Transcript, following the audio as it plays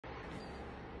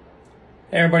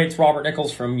Hey everybody, it's Robert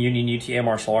Nichols from Union UTA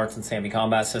Martial Arts and SAMI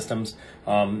Combat Systems.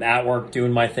 At work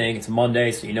doing my thing. It's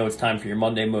Monday, so you know it's time for your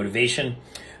Monday motivation.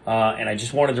 And I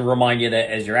just wanted to remind you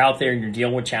that as you're out there and you're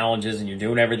dealing with challenges and you're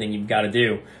doing everything you've got to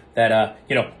do, that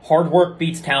hard work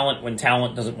beats talent when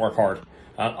talent doesn't work hard.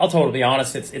 I'll totally be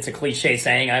honest, it's a cliche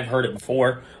saying. I've heard it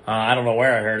before. I don't know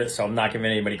where I heard it, so I'm not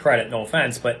giving anybody credit, no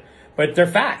offense, but they're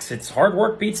facts. It's hard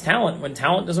work beats talent when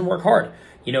talent doesn't work hard.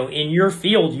 You know, in your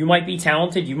field, you might be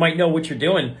talented, you might know what you're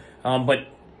doing, but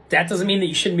that doesn't mean that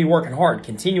you shouldn't be working hard,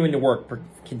 continuing to work,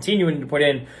 continuing to put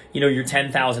in, your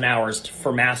 10,000 hours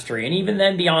for mastery, and even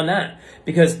then beyond that.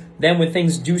 Because then when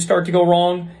things do start to go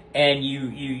wrong and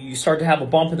you start to have a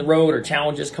bump in the road or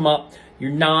challenges come up,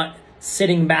 you're not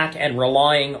sitting back and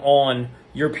relying on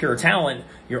your pure talent.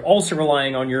 You're also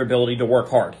relying on your ability to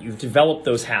work hard. You've developed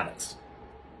those habits.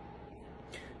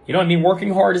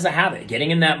 Working hard is a habit.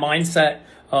 Getting in that mindset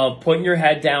of putting your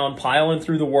head down, piling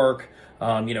through the work,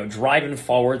 driving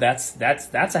forward, that's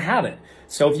a habit.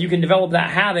 So if you can develop that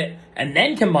habit and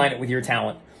then combine it with your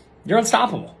talent, you're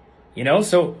unstoppable.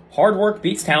 So hard work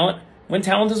beats talent when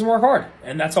talent doesn't work hard.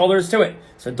 And that's all there is to it.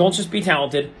 So don't just be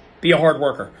talented, be a hard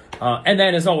worker. And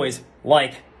then as always,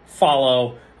 like,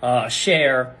 follow,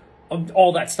 share,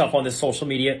 all that stuff on this social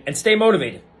media, and stay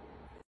motivated.